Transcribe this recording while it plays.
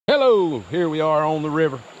Hello, here we are on the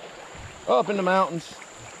river, up in the mountains.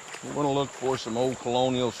 We're gonna look for some old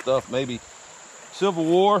colonial stuff, maybe Civil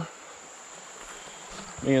War.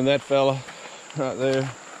 Me and that fella right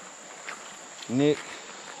there, Nick.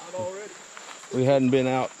 We hadn't been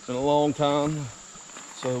out in a long time,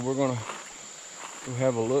 so we're gonna go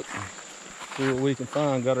have a look and see what we can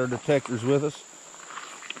find. Got our detectors with us.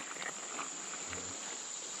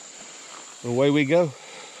 Away we go.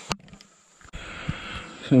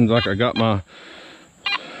 Seems like I got my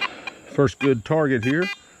first good target here.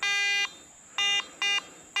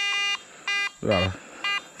 About a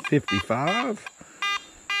 55.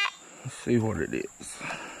 Let's see what it is.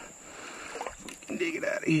 We can dig it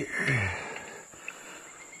out of here.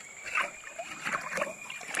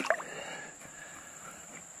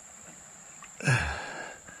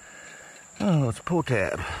 Oh, it's a pull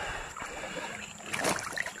tab.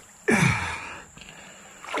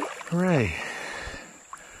 Hooray.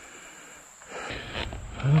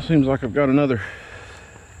 Well, it seems like I've got another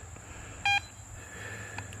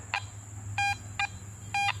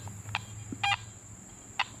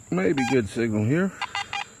maybe good signal here.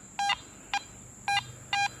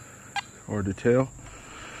 Hard to tell.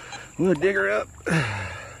 We'll dig her up.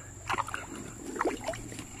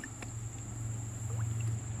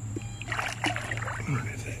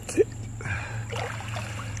 That's it.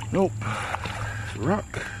 Nope. It's a rock.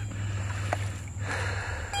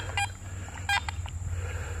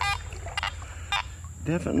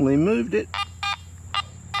 Definitely moved it.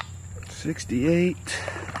 68.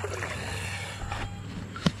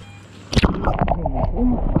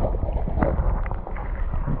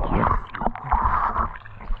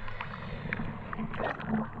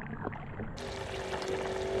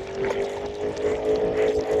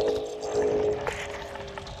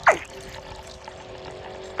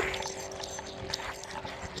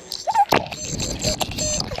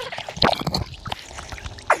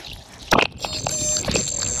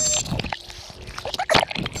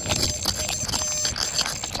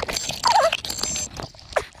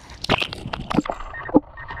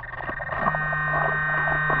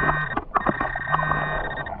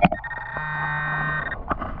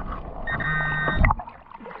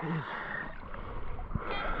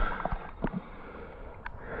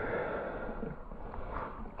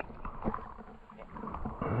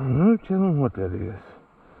 No telling what that is.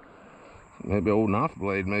 Maybe an old knife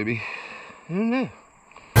blade, maybe. I don't know.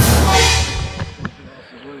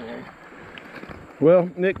 Well,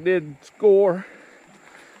 Nick did score.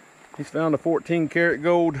 He's found a 14-karat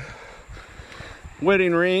gold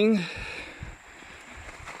wedding ring.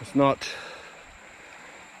 It's not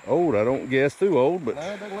old, I don't guess too old, but no,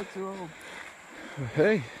 it doesn't look too old.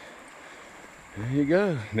 Hey, there you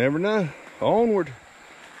go. Never know. Onward.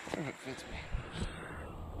 If it fits me.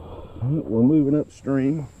 We're moving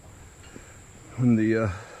upstream. When the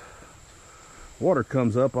water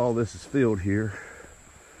comes up, all this is filled here.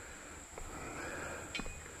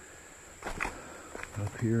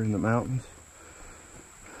 Up here in the mountains.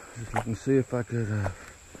 Just looking to see if I could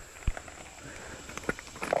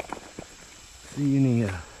see any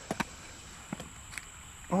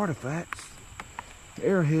artifacts,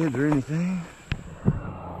 arrowheads or anything.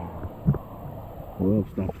 We'll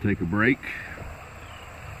stop to take a break.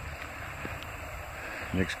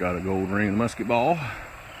 Nick's got a gold ring and a musket ball.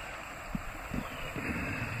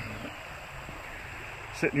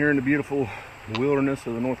 Sitting here in the beautiful wilderness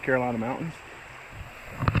of the North Carolina mountains.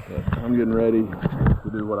 But I'm getting ready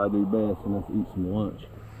to do what I do best, and that's eat some lunch.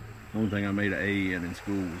 The only thing I made an A in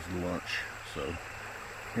school was lunch. So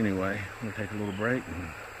anyway, I'm gonna take a little break and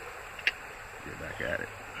get back at it.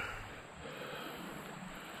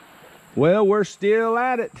 Well, we're still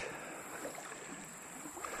at it.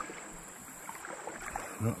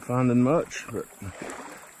 Not finding much, but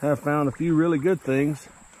have found a few really good things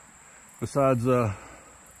besides this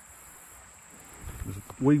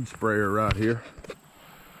weed sprayer right here.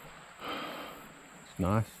 It's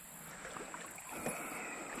nice.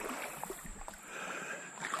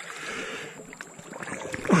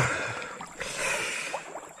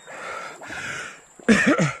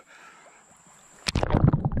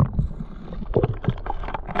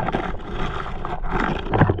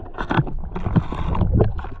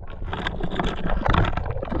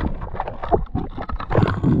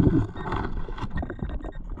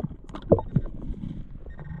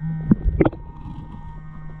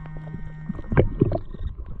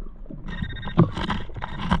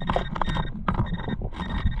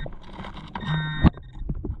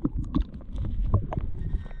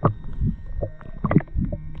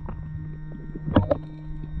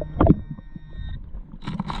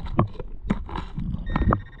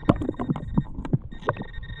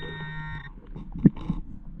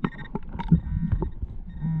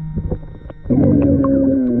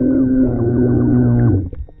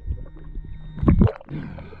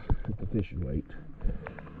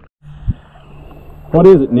 What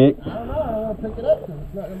is it, Nick? I don't know. I'll pick it up.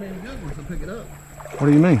 It's not gonna be any good once I pick it up. What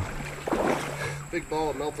do you mean? Big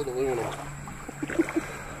ball of melted aluminum.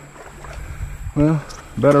 Well,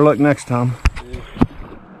 better luck next time. Yeah.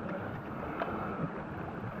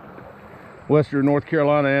 Western North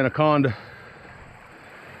Carolina anaconda.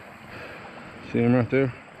 See him right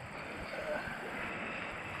there?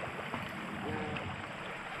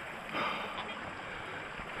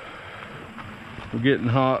 We're getting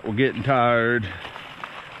hot, we're getting tired.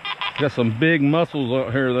 Got some big mussels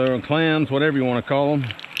out here though, and clams, whatever you want to call them.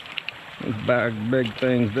 Those big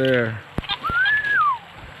things there.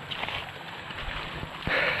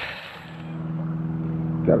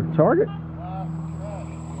 Got a target?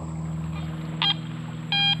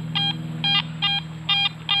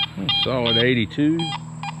 Solid 82.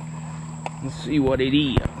 Let's see what it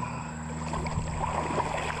is.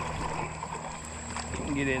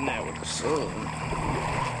 Get in there with the sun.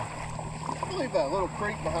 I believe that little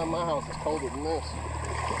creek behind my house is colder than this.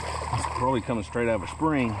 It's probably coming straight out of a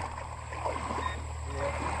spring. Yeah.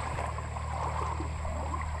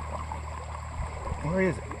 Where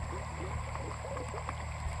is it?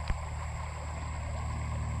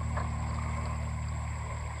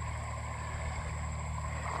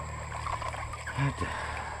 I have to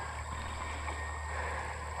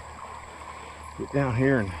get down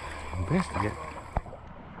here and investigate.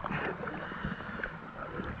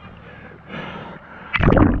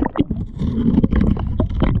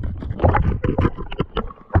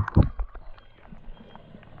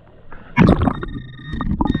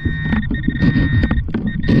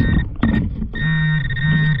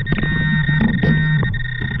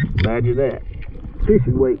 Imagine that.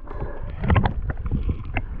 Fishing weights.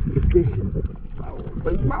 Fishing.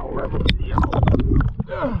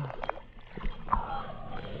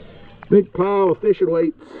 Big pile of fishing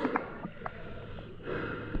weights.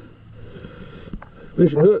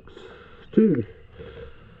 Fishing hooks, too.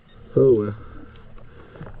 Oh well.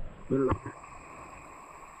 Better not.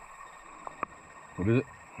 What is it?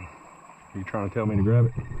 Are you trying to tell me to grab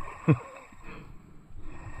it?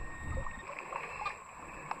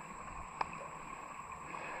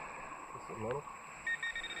 Metal.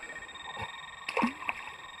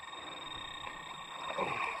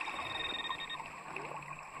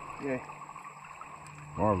 Yeah.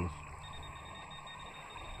 Marvelous.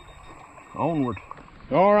 Onward.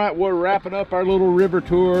 All right, we're wrapping up our little river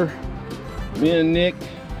tour. Me and Nick,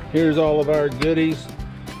 here's all of our goodies.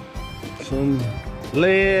 Some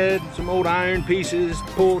lead, some old iron pieces,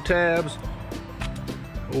 pull tabs,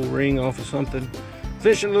 old ring off of something,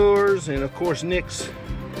 fishing lures, and of course Nick's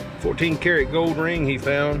 14-karat gold ring he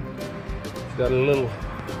found. It's got a little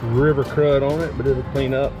river crud on it, but it'll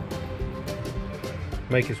clean up.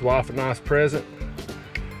 Make his wife a nice present.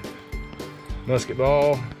 Musket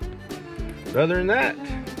ball. But other than that,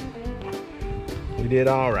 we did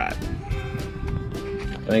all right.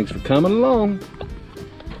 Thanks for coming along.